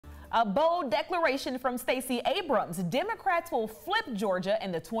A bold declaration from Stacey Abrams. Democrats will flip Georgia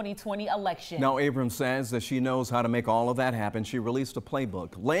in the 2020 election. Now, Abrams says that she knows how to make all of that happen. She released a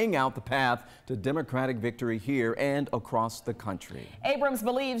playbook laying out the path to Democratic victory here and across the country. Abrams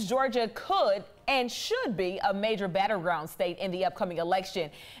believes Georgia could and should be a major battleground state in the upcoming election.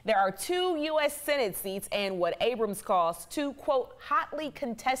 There are 2 U.S. Senate seats and what Abrams calls 2, quote, hotly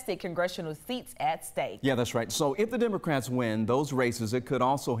contested congressional seats at stake. Yeah, that's right. So if the Democrats win those races, it could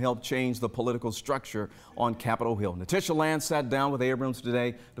also help change the political structure on Capitol Hill. Natisha Land sat down with Abrams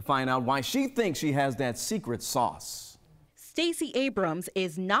today to find out why she thinks she has that secret sauce. Stacey Abrams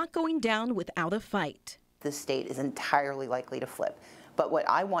is not going down without a fight. The state is entirely likely to flip. But what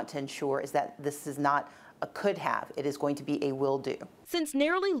I want to ensure is that this is not a could have. It is going to be a will do. Since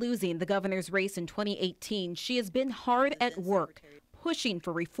narrowly losing the governor's race in 2018, she has been hard at work, pushing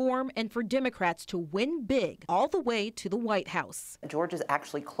for reform and for Democrats to win big all the way to the White House. Georgia's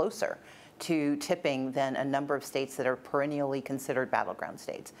actually closer to tipping than a number of states that are perennially considered battleground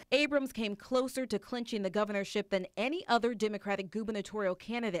states. Abrams came closer to clinching the governorship than any other Democratic gubernatorial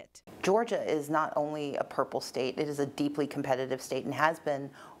candidate. Georgia is not only a purple state, it is a deeply competitive state and has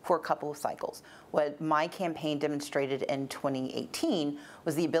been for a couple of cycles. What my campaign demonstrated in 2018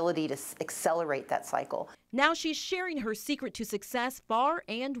 was the ability to accelerate that cycle. Now she's sharing her secret to success far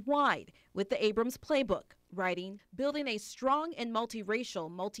and wide with the Abrams playbook, writing, building a strong and multiracial,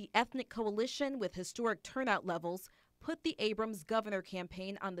 multi-ethnic coalition with historic turnout levels put the Abrams governor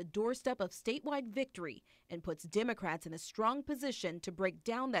campaign on the doorstep of statewide victory and puts Democrats in a strong position to break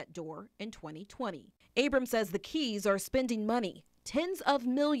down that door in 2020. Abrams says the keys are spending money, tens of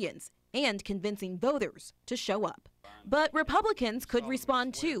millions, and convincing voters to show up. But Republicans could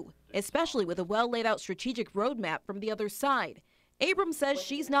respond too, especially with a well-laid-out strategic roadmap from the other side. Abrams says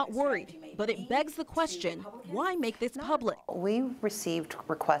she's not worried, but it begs the question, why make this public? We received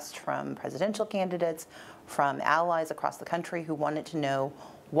requests from presidential candidates, from allies across the country who wanted to know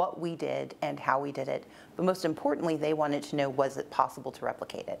what we did and how we did it. But most importantly, they wanted to know, was it possible to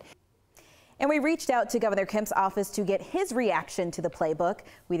replicate it? And we reached out to Governor Kemp's office to get his reaction to the playbook.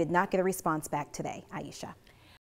 We did not get a response back today. Aisha.